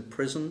he's in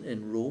prison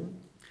in Rome,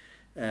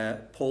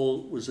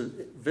 Paul was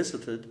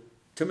visited.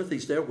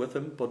 Timothy's there with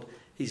him, but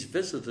he's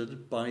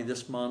visited by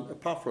this man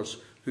Epaphras,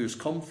 who's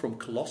come from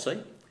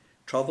Colossae,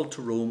 travelled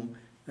to Rome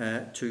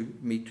to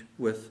meet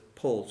with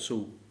Paul.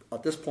 So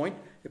at this point,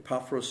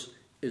 Epaphras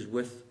is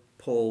with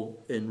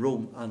Paul in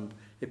Rome, and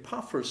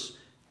Epaphras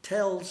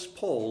tells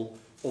Paul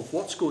of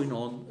what's going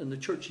on in the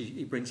church.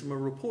 He brings him a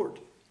report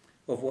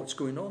of what's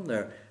going on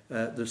there,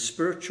 the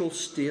spiritual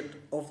state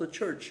of the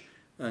church.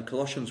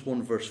 Colossians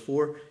 1 verse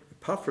 4,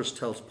 Epaphras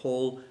tells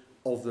Paul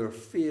of their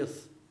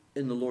faith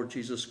in the Lord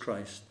Jesus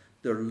Christ,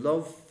 their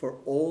love for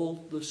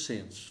all the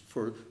saints,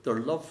 for their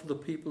love for the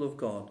people of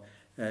God.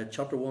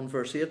 Chapter 1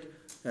 verse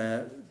 8,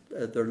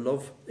 their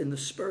love in the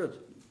Spirit.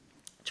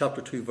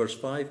 Chapter 2 verse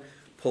 5,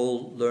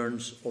 Paul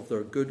learns of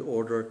their good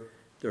order,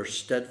 their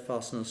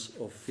steadfastness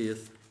of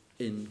faith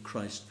in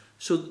Christ.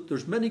 So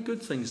there's many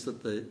good things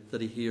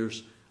that he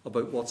hears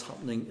about what's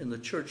happening in the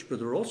church, but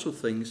there are also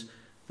things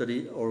that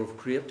are of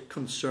great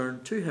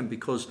concern to him,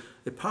 because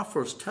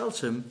Epaphras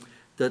tells him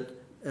that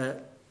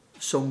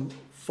some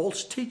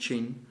false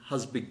teaching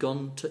has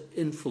begun to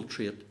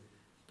infiltrate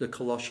the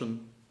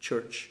Colossian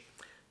church.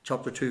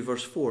 Chapter 2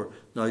 verse 4,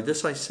 now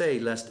this I say,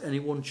 lest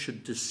anyone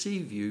should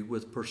deceive you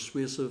with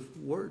persuasive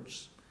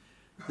words.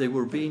 They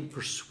were being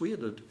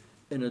persuaded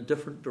in a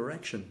different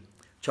direction.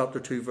 Chapter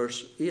 2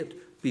 verse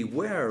 8,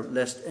 beware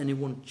lest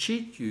anyone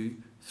cheat you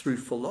through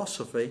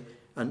philosophy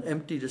and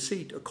empty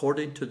deceit,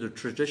 according to the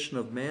tradition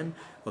of men,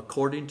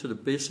 according to the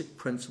basic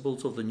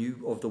principles of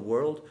the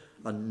world,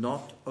 and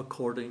not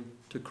according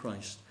to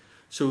Christ.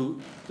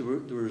 So there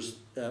was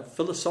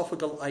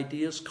philosophical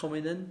ideas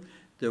coming in,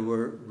 there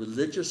were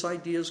religious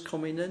ideas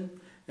coming in,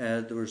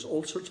 there was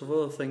all sorts of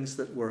other things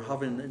that were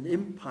having an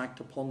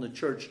impact upon the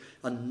church,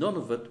 and none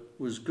of it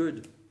was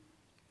good.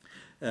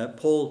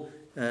 Paul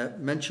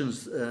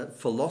mentions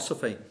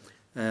philosophy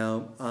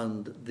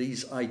and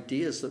these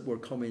ideas that were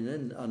coming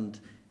in, and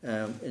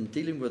in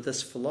dealing with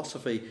this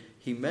philosophy,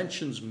 he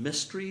mentions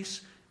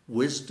mysteries,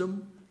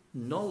 wisdom,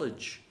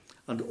 knowledge,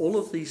 and all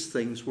of these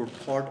things were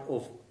part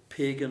of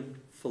pagan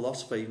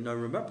philosophy. Now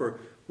remember,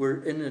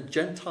 we're in a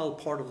Gentile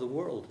part of the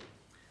world,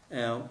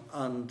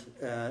 and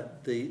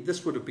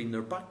this would have been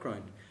their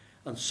background.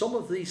 And some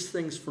of these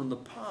things from the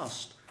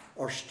past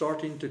are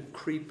starting to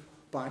creep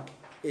back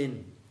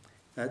in.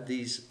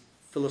 These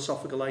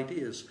philosophical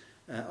ideas,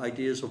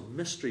 ideas of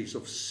mysteries,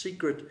 of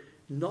secret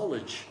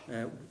knowledge,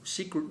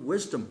 secret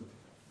wisdom.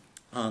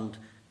 And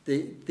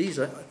these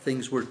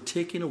things were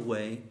taken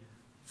away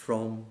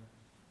from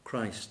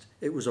Christ.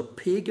 It was a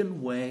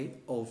pagan way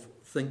of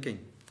thinking.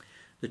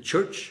 The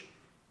church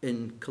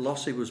in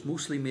Colossae was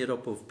mostly made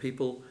up of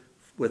people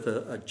with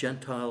a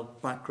Gentile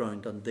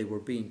background, and they were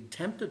being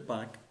tempted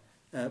back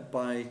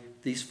by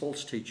these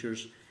false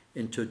teachers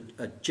into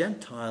a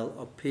Gentile,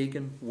 a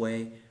pagan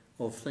way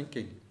of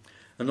thinking.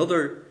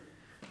 Another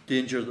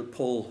danger that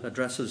Paul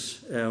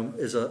addresses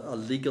is a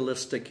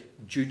legalistic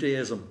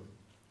Judaism.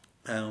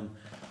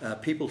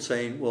 People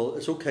saying, well,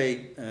 it's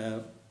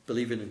okay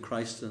believing in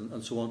Christ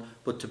and so on,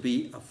 but to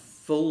be a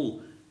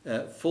full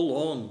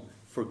on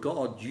for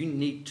God, you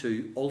need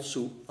to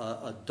also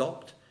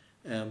adopt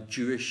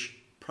Jewish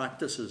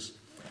practices.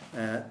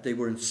 They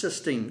were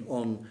insisting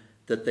on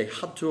that they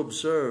had to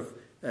observe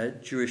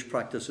Jewish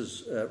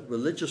practices,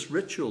 religious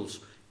rituals,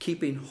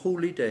 keeping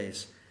holy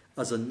days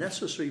as a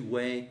necessary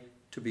way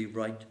to be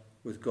right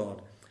with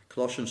God.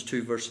 Colossians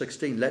 2 verse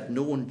 16, let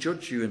no one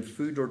judge you in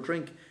food or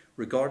drink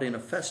regarding a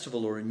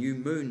festival or a new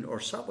moon or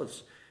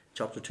Sabbaths.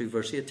 Chapter 2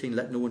 verse 18,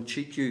 let no one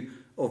cheat you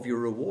of your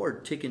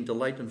reward, taking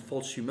delight in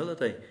false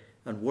humility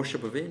and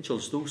worship of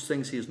angels, those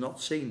things he has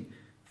not seen,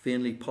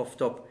 vainly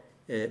puffed up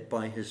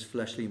by his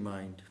fleshly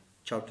mind.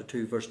 Chapter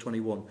 2 verse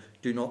 21,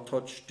 do not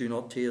touch, do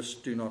not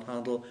taste, do not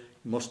handle,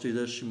 you must do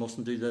this, you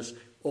mustn't do this.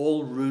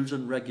 All rules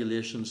and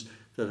regulations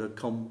that had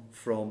come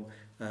from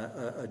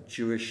a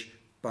Jewish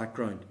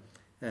background.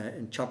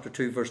 In chapter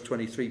 2 verse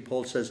 23,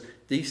 Paul says,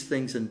 these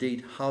things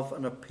indeed have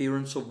an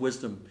appearance of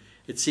wisdom.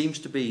 It seems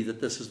to be that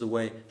this is the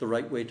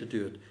right way to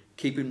do it.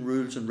 Keeping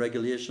rules and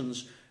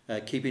regulations,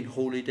 keeping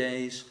holy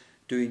days,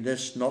 doing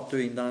this, not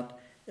doing that.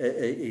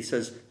 He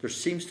says there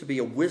seems to be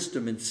a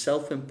wisdom in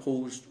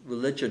self-imposed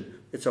religion.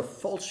 It's a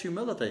false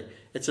humility.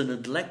 It's a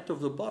neglect of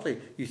the body.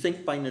 You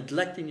think by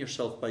neglecting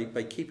yourself,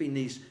 by keeping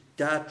these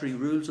dietary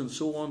rules and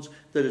so on,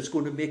 that it's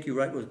going to make you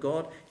right with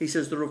God. He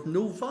says they're of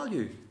no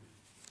value.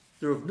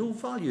 They're of no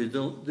value.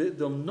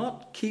 They'll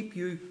not keep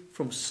you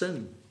from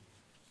sin.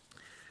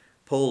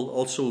 Paul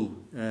also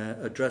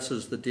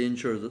addresses the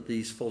danger that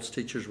these false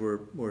teachers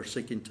were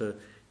seeking to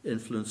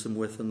influence them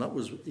with, and that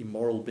was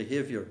immoral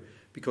behaviour.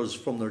 Because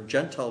from their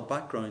Gentile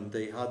background,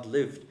 they had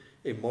lived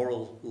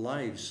immoral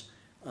lives,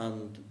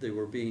 and they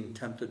were being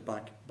tempted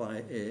back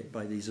by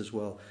these as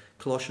well.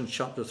 Colossians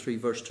chapter 3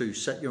 verse 2,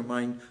 set your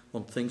mind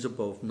on things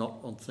above, not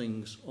on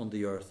things on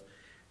the earth.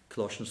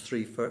 Colossians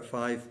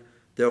 3:5,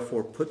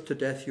 therefore put to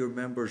death your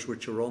members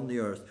which are on the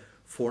earth,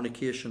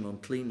 fornication,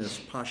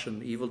 uncleanness,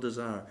 passion, evil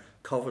desire,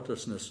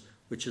 covetousness,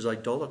 which is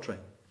idolatry.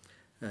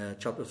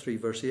 Chapter 3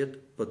 verse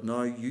 8, but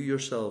now you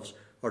yourselves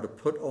are to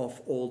put off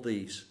all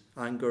these,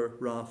 anger,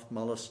 wrath,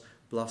 malice,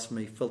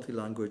 blasphemy, filthy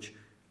language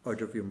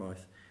out of your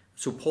mouth.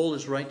 So Paul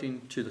is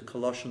writing to the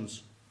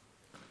Colossians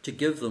to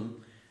give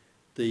them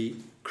the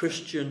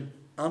Christian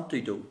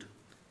antidote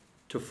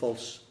to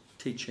false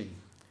teaching.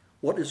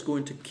 What is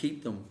going to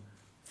keep them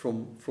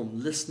from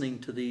listening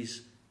to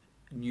these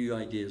new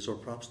ideas, or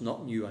perhaps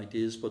not new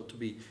ideas, but to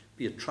be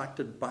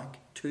attracted back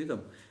to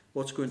them?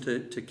 What's going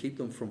to keep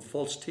them from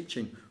false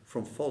teaching,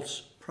 from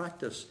false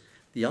practice?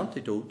 The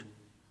antidote,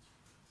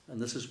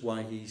 and this is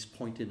why he's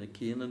pointing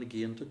again and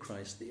again to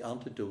Christ, the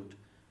antidote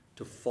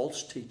to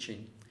false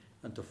teaching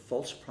and to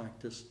false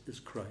practice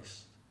is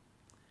Christ.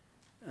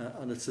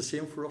 And it's the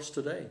same for us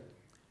today.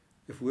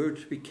 If we're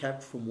to be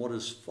kept from what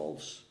is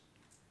false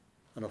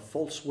and a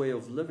false way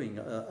of living,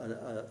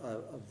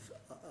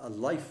 a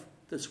life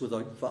that's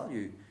without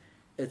value,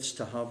 it's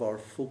to have our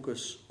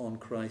focus on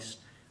Christ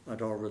and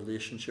our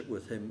relationship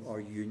with him, our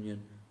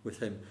union with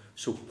him.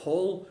 So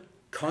Paul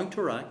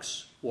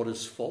counteracts what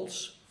is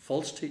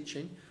false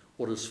teaching,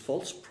 what is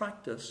false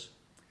practice,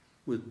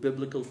 with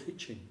biblical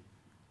teaching,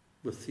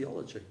 with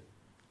theology,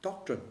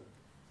 doctrine,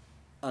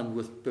 and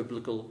with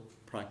biblical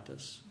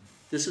practice.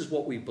 This is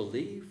what we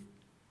believe,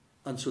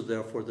 and so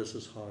therefore this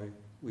is how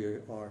we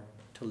are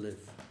to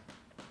live.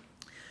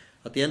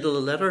 At the end of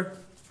the letter,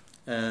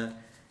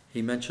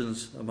 he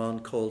mentions a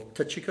man called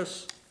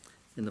Tychicus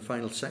in the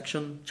final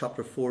section,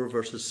 chapter 4,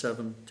 verses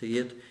 7 to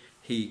 8.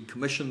 He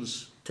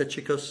commissions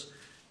Tychicus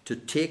to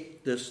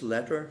take this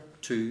letter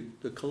to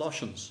the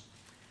Colossians.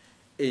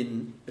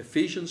 In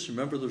Ephesians,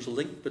 remember there's a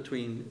link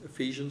between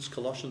Ephesians,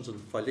 Colossians and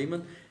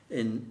Philemon.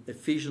 In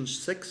Ephesians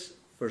 6,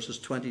 verses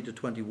 20 to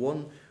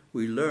 21,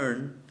 we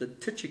learn that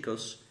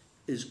Tychicus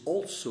is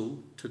also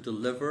to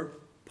deliver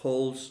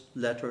Paul's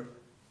letter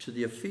to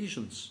the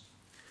Ephesians.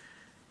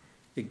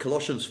 In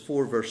Colossians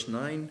 4, verse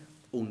 9,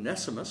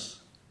 Onesimus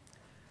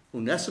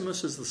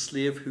is the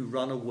slave who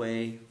ran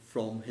away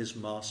from his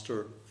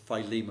master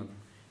Philemon,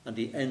 and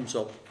he ends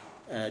up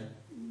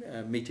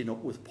meeting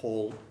up with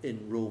Paul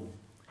in Rome.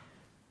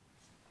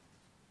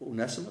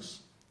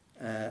 Onesimus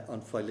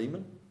and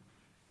Philemon,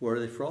 where are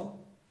they from?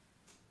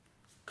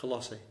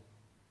 Colossae.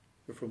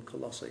 They're from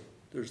Colossae.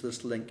 There's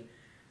this link.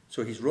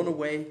 So he's run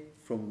away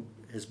from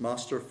his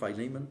master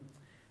Philemon.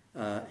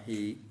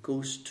 He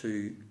goes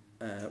to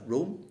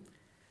Rome,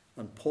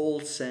 and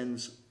Paul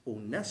sends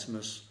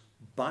Onesimus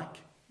back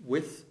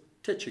with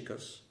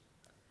Tychicus.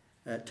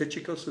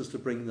 Tychicus is to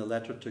bring the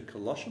letter to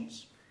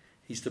Colossians.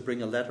 He's to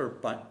bring a letter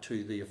back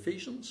to the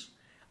Ephesians.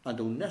 And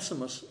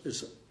Onesimus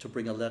is to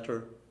bring a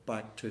letter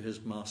back to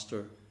his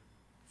master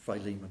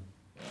Philemon.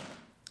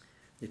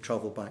 They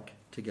travel back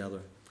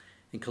together.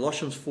 In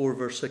Colossians 4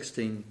 verse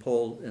 16,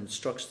 Paul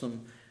instructs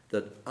them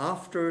that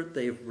after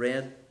they've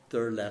read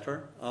their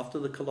letter, after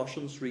the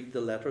Colossians read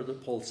the letter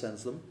that Paul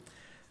sends them,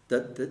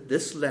 that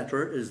this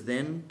letter is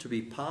then to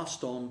be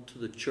passed on to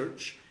the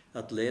church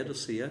at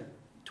Laodicea,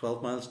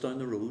 12 miles down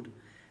the road,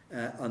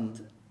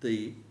 and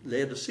the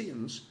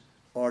Laodiceans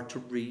are to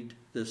read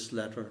this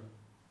letter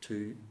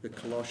to the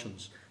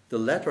Colossians. The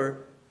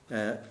letter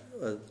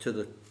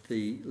to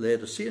the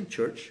Laodicean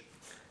church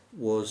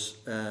was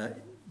the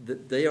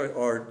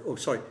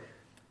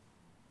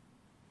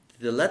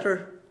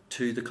letter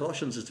to the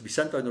Colossians is to be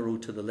sent down the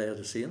road to the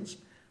Laodiceans.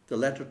 The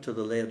letter to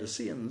the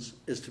Laodiceans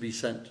is to be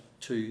sent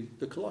to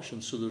the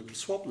Colossians. So they're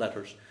swap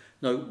letters.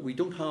 Now, we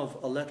don't have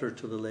a letter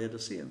to the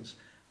Laodiceans,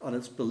 and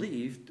it's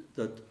believed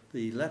that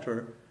the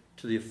letter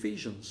to the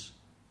Ephesians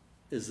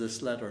is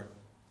this letter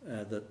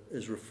that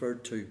is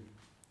referred to.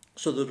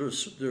 So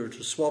they're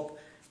to swap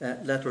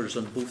letters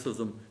and both of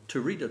them to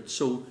read it.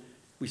 So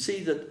we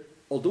see that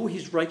although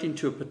he's writing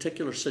to a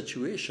particular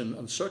situation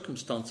and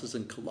circumstances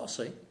in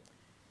Colossae,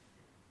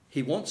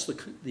 he wants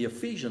the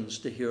Ephesians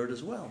to hear it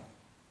as well.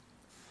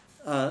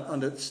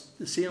 And it's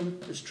the same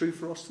is true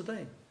for us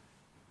today.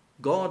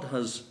 God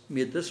has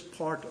made this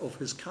part of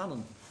his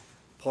canon,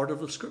 part of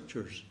the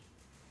scriptures.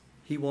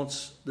 He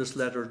wants this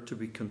letter to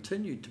be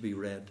continued to be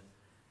read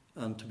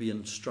and to be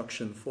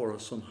instruction for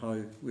us on how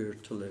we're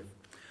to live.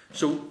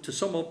 So, to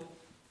sum up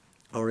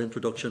our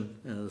introduction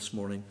this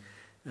morning,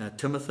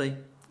 Timothy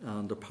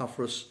and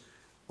Epaphras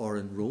are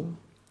in Rome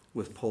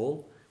with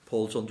Paul.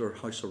 Paul's under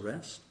house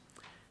arrest.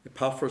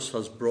 Epaphras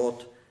has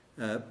brought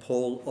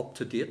Paul up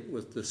to date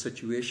with the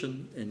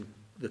situation in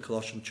the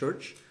Colossian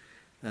church.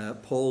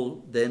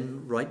 Paul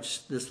then writes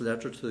this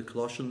letter to the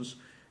Colossians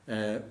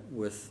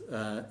with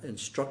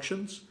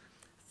instructions,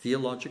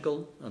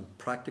 theological and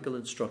practical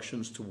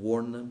instructions, to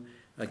warn them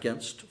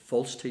against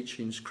false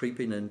teachings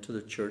creeping into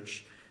the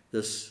church.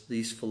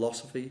 These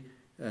philosophies,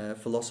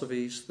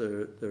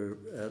 their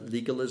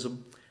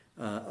legalism,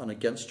 and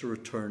against a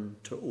return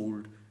to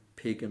old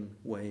pagan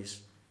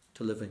ways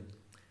to living.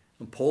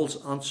 And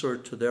Paul's answer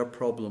to their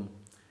problem,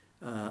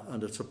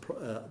 and it's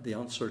the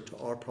answer to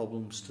our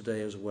problems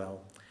today as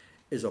well,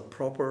 is a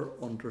proper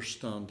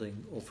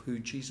understanding of who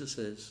Jesus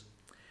is,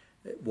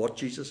 what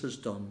Jesus has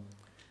done,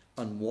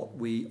 and what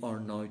we are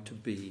now to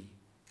be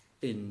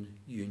in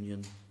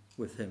union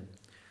with him.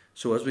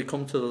 So as we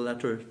come to the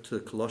letter to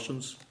the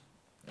Colossians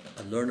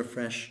and learn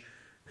afresh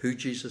who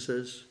Jesus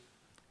is,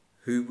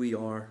 who we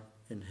are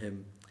in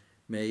him,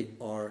 may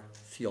our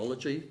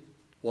theology,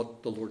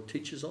 what the Lord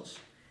teaches us,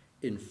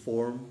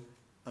 inform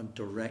and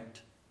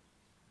direct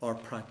our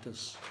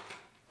practice,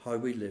 how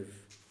we live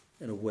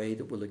in a way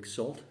that will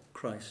exalt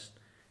Christ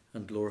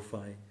and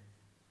glorify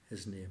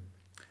his name.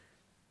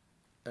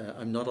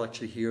 I'm not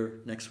actually here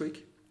next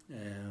week.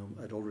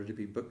 I'd already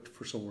been booked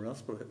for somewhere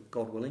else, but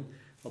God willing,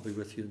 I'll be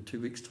with you in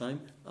 2 weeks'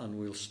 time, and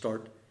we'll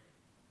start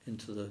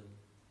into the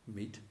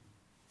meat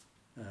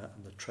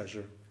and the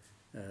treasure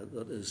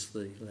that is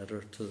the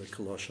letter to the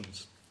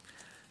Colossians.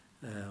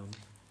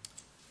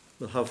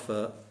 We'll have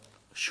a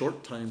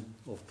short time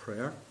of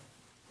prayer.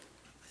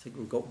 I think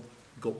we've got